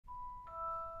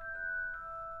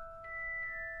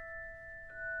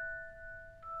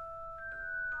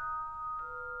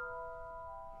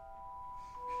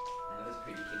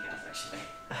actually.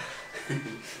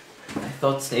 I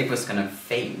thought Snape was gonna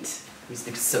faint. He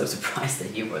looked so surprised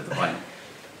that you were the one,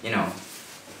 you know,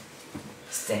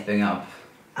 stepping up.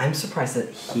 I'm surprised that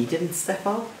he didn't step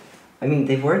up. I mean,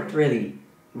 they weren't really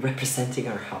representing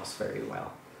our house very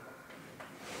well.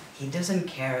 He doesn't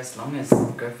care as long as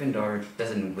Gryffindor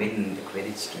doesn't win the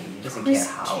Quidditch game. He doesn't care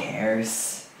how. Who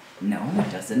cares? No,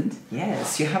 he doesn't.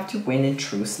 Yes, you have to win in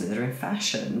true Slytherin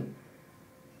fashion.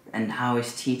 And how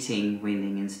is cheating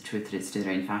winning in true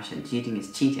Slytherin fashion? Cheating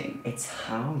is cheating. It's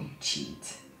how you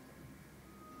cheat.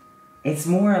 It's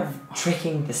more of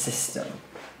tricking the system.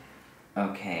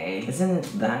 Okay.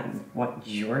 Isn't that what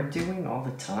you're doing all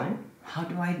the time? How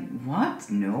do I... What?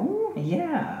 No?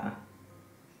 Yeah.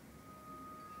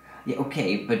 Yeah,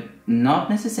 okay, but not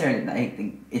necessarily. I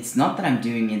think it's not that I'm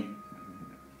doing it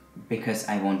because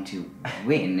I want to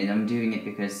win. I'm doing it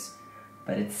because...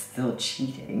 But it's still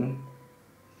cheating.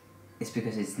 It's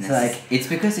because it's it's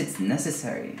because it's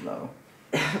necessary, though.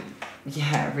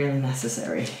 Yeah, really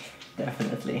necessary.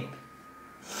 Definitely.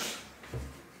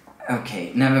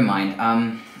 Okay, never mind.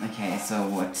 Okay, so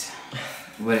what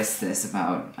is this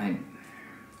about?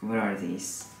 What are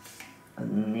these? A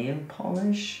nail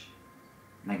polish?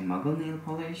 Like muggle nail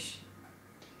polish?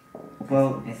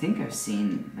 Well, I think I've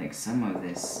seen like some of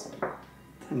this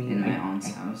in my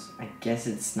aunt's house. I guess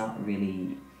it's not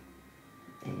really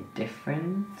any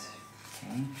different.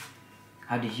 Okay.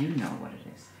 How do you know what it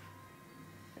is?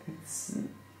 It's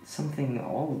something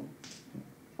all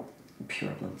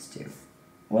purebloods do.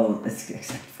 Well,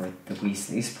 except for the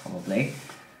Weasleys, probably.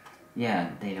 Yeah,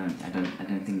 they don't. I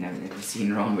don't think I've ever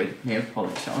seen Ron with nail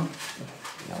polish on.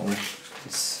 No.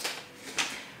 It's...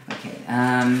 Okay.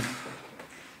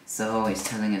 So he's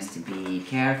telling us to be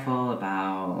careful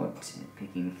about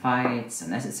picking fights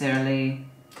unnecessarily.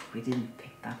 We didn't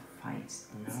pick that fight.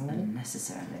 No.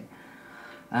 Unnecessarily.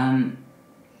 And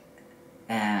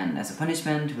as a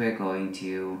punishment, we're going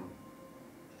to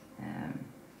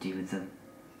do the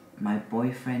My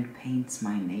Boyfriend Paints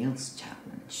My Nails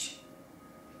challenge.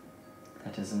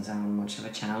 That doesn't sound much of a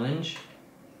challenge.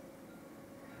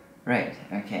 Right,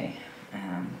 okay.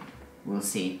 We'll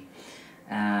see.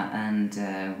 We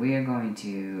are going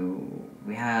to...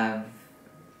 We have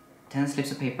 10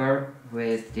 slips of paper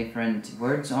with different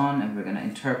words on, and we're going to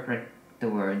interpret the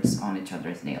words on each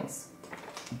other's nails.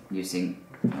 Using,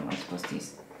 well, I suppose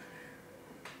these.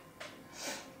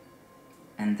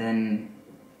 And then...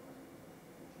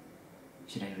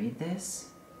 Should I read this?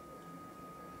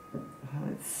 Well,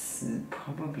 it's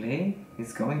probably...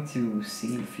 He's going to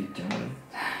see if you don't.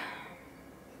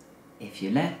 If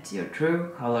you let your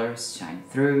true colors shine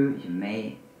through, you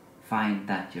may find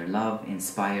that your love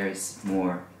inspires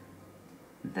more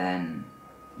than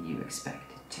you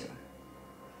expect it to.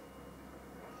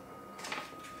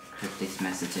 Cryptic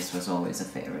messages was always a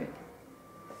favorite.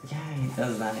 Yeah, he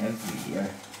does that every year.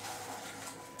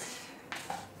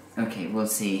 Okay, we'll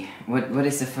see. What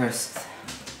is the first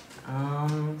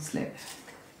slip?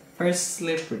 First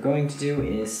slip we're going to do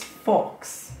is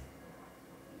Fawks.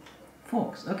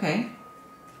 Fawks, okay.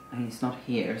 I mean, he's not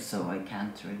here, so I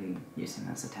can't really use him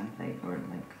as a template or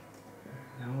like...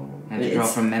 No. I have to draw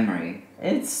from memory.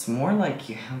 It's more like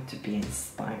you have to be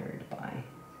inspired by.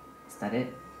 Is that it?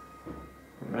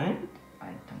 Right?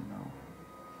 I don't know.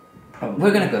 Probably.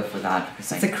 We're gonna go for that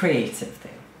because it's a creative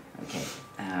thing. Okay.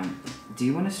 Do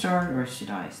you want to start or should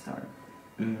I start?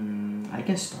 I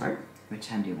can start. Which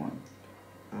hand do you want?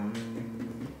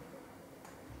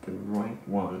 The right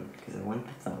one, because I want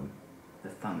the thumb. The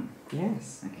thumb?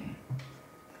 Yes. Okay.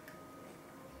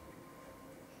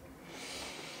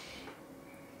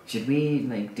 Should we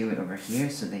like do it over here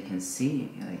so they can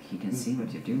see, like he can see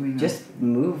what you're doing? Just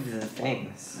move the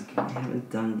things. Okay. I haven't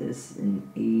done this in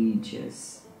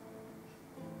ages.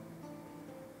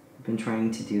 I've been trying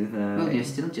to do the... Well, you're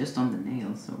still just on the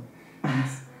nail, so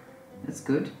that's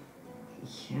good.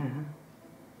 Yeah.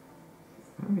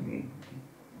 It's not really...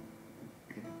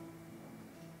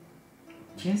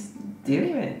 Just do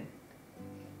it.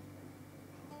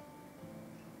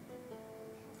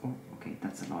 Oh, okay,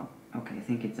 that's a lot. Okay, I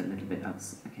think it's a little bit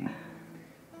outside. Okay.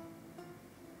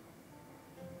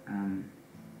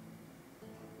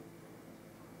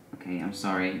 Okay, I'm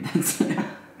sorry. That's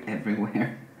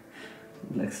everywhere.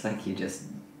 Looks like you just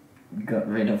got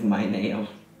rid of my nail.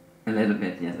 A little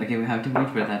bit, yes. Okay, we have to wait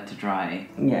for that to dry.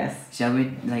 Yes. Shall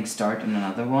we like start on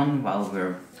another one while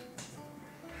we're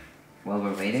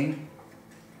waiting?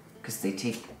 Because they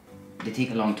take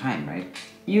a long time, right?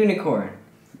 Unicorn.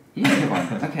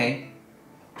 Unicorn. Okay.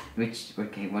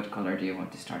 What color do you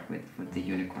want to start with the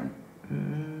unicorn?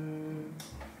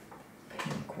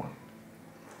 Pink one.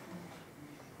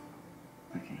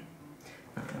 Okay.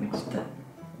 Which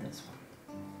this one.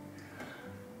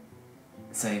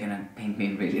 So you're gonna paint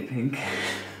me really pink?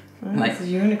 Like it's a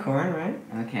unicorn, right?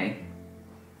 Okay.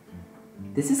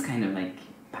 This is kind of like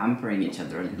pampering each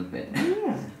other a little bit.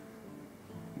 Yeah.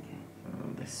 Okay.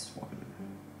 This one.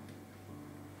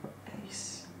 For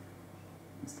ace.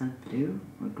 Is that blue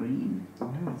or green?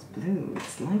 No, it's blue.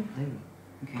 It's light blue.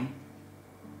 Okay.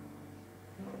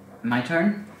 My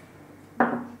turn?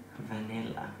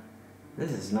 Vanilla.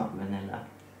 This is not vanilla.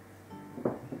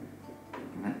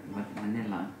 What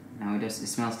vanilla? No, it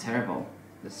smells terrible.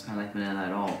 It doesn't smell like vanilla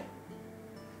at all.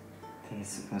 I think it's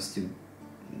supposed to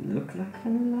look like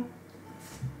vanilla.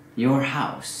 Your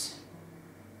house.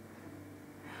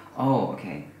 Oh,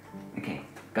 okay. Okay,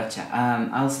 gotcha.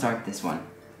 I'll start this one.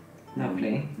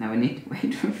 Lovely. Now we need...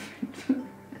 Wait.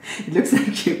 It looks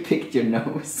like you picked your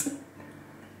nose.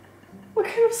 What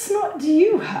kind of snot do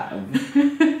you have?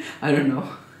 I don't know.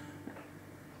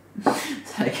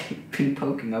 It's like been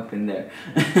poking up in there.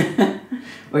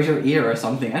 Or your ear or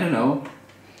something, I don't know.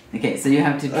 Okay, so you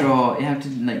have to draw, you have to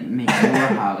like make your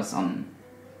house on...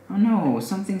 Oh no,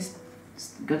 something's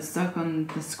got stuck on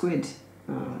the squid.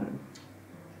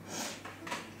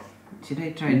 Should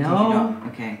I try to take it off?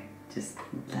 Okay. Just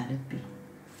let it be.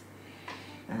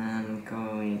 I'm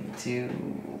going to...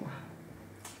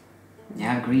 You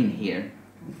have green here.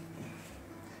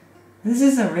 This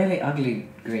is a really ugly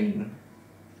green.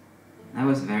 That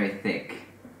was very thick.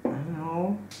 I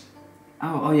know.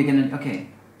 Oh, you're gonna... Okay.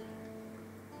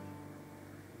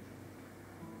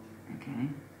 Okay.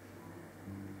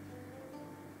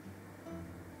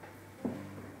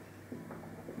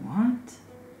 What?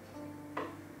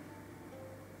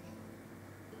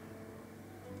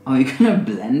 Oh, you're gonna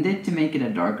blend it to make it a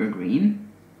darker green?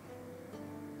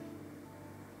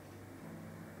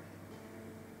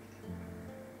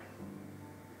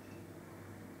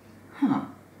 Huh.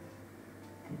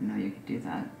 Didn't know you could do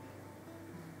that.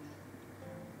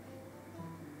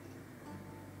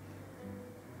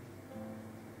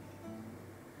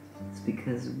 It's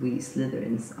because we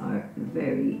Slytherins are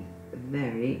very,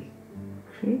 very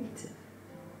creative.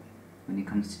 When it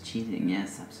comes to cheating,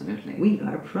 yes, absolutely. We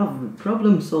are problem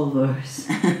solvers.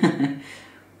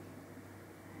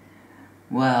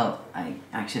 Well, I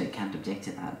actually can't object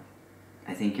to that.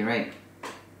 I think you're right.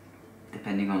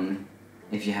 Depending on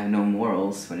if you have no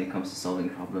morals when it comes to solving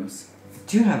problems. I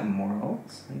do have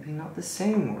morals. Maybe not the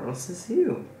same morals as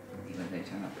you. What did they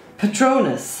turn up?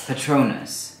 Patronus.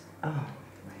 Patronus. Oh.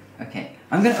 Okay.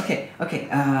 I'm gonna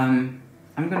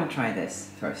try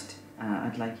this first.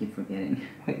 I'd like you forgetting.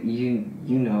 Wait, you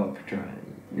know Patronus.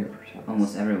 You're Patronus.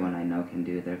 Almost everyone I know can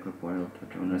do their corporeal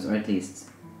Patronus, or at least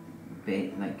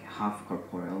like half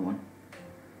corporeal one.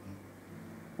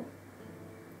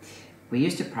 We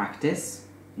used to practice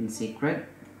in secret.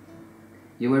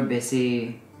 You were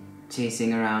busy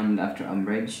chasing around after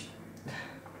Umbridge.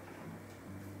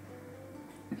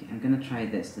 Okay, I'm gonna try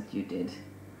this that you did.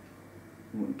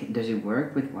 Does it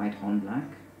work with white on black?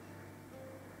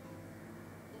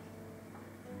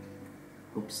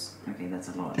 Oops. Okay, that's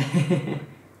a lot. Hang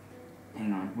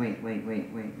on. Wait. Okay.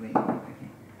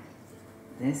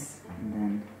 This, and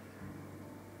then...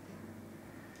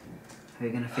 How are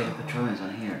you gonna fit a Patronus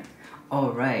on here?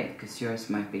 Oh, right, because yours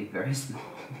might be very small.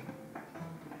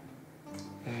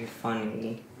 Very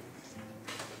funny.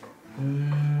 You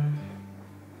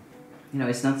know,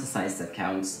 it's not the size that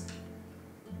counts.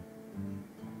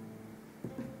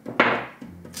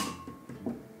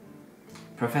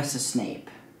 Professor Snape.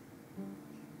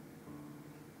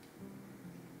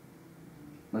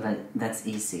 Well, that's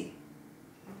easy.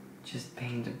 Just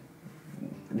paint a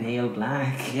nail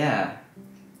black. Yeah.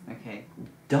 Okay.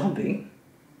 Dobby?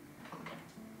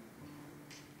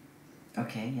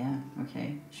 Okay, yeah,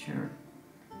 okay, sure.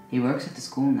 He works at the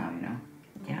school now, you know.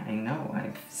 Yeah, I know.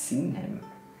 I've seen him.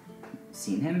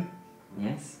 Seen him?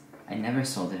 Yes. I never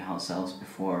saw the house elves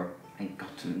before I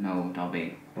got to know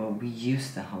Dobby. Well, we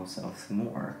use the house elves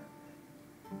more.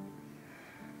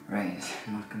 Right,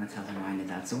 I'm not gonna tell Hermione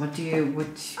that. So what...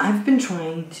 I've been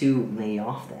trying to lay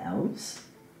off the elves.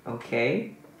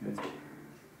 Okay?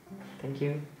 Thank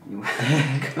you. You're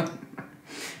welcome.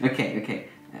 Okay.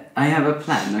 I have a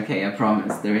plan, okay, I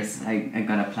promise. I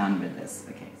got a plan with this.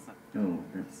 Okay, so... Oh,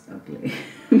 that's ugly.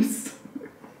 I'm sorry.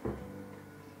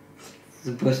 It's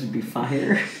supposed to be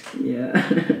fire. Yeah.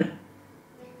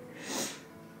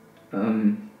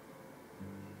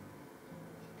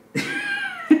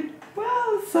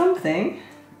 Well, something.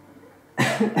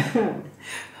 I'm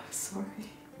sorry.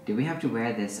 Do we have to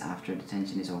wear this after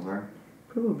detention is over?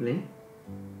 Probably.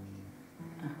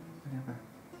 Whatever.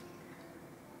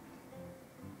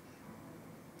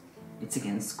 It's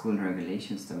against school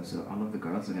regulations though, so all of the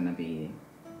girls are gonna be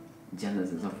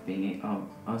jealous of us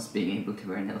being able to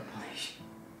wear nail polish.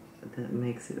 But that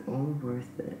makes it all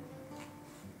worth it.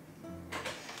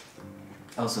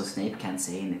 Also, Snape can't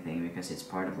say anything because it's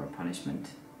part of our punishment.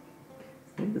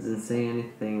 Snape doesn't say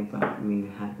anything about me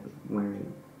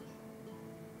wearing.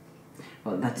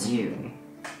 Well, that's you.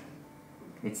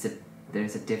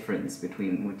 There's a difference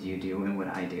between what you do and what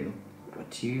I do. What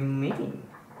do you mean?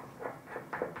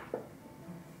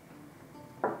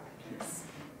 Yes.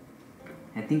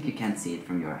 I think you can see it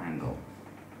from your angle.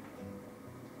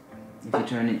 If you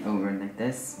turn it over like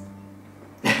this.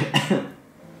 It's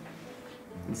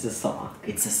a sock.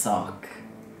 It's a sock.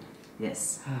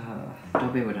 Yes.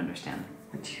 Dobby would understand.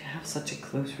 But you have such a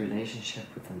close relationship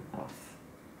with an elf.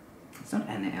 It's not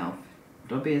any elf.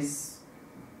 Dobby is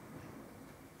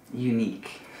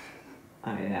unique.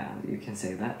 Oh yeah, you can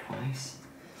say that twice.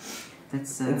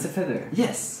 That's it's a feather.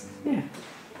 Yes. Yeah.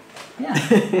 Yeah.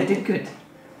 I did good.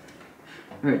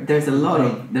 There's a lot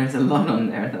on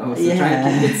there though, so try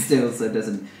to keep it still so it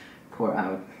doesn't pour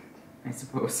out, I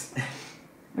suppose.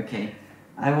 Okay.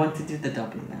 I want to do the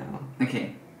Dobby now.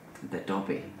 Okay. The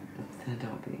Dobby. The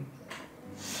Dobby.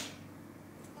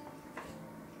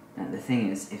 Now the thing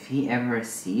is, if he ever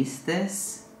sees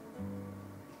this,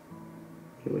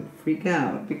 he would freak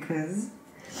out because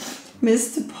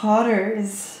Mr. Potter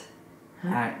is...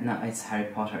 no, it's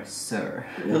Harry Potter, sir.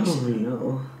 Oh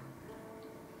no.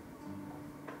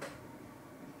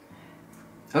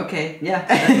 Okay, yeah.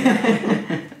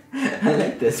 I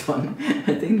like this one.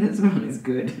 I think this one is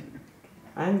good.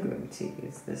 I'm going to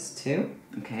use this too.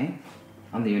 Okay.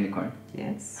 On the unicorn.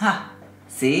 Yes. Ha!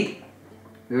 See?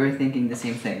 We were thinking the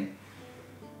same thing.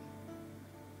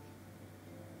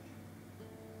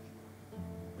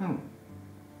 Oh.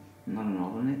 Not an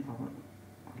all on it? All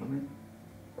of it?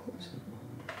 Of course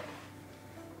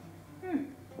not.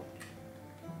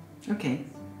 Okay.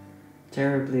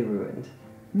 Terribly ruined.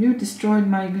 You destroyed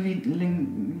my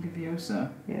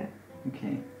Leviosa. Yeah.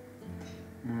 Okay.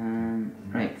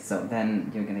 Right, so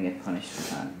then you're gonna get punished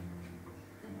for that.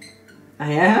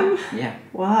 I am? Yeah.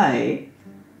 Why?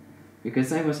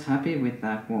 Because I was happy with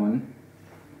that one.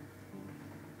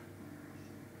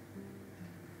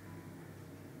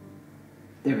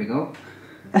 There we go.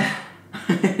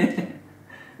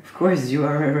 Of course, you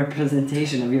are a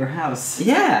representation of your house.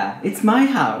 Yeah, it's my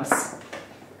house.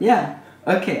 Yeah.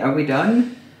 Okay, are we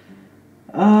done?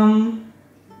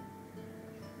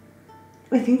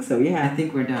 I think so, yeah. I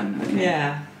think we're done. Okay.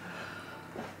 Yeah.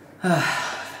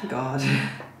 God.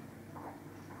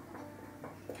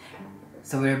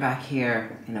 So we're back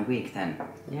here in a week then.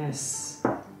 Yes.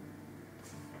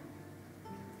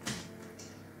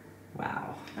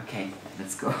 Wow. Okay,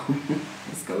 let's go.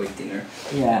 Let's go eat dinner.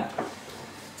 Yeah.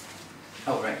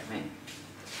 Oh, right, wait.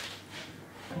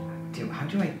 Dude, how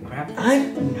do I grab this?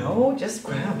 I don't know, just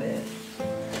grab it.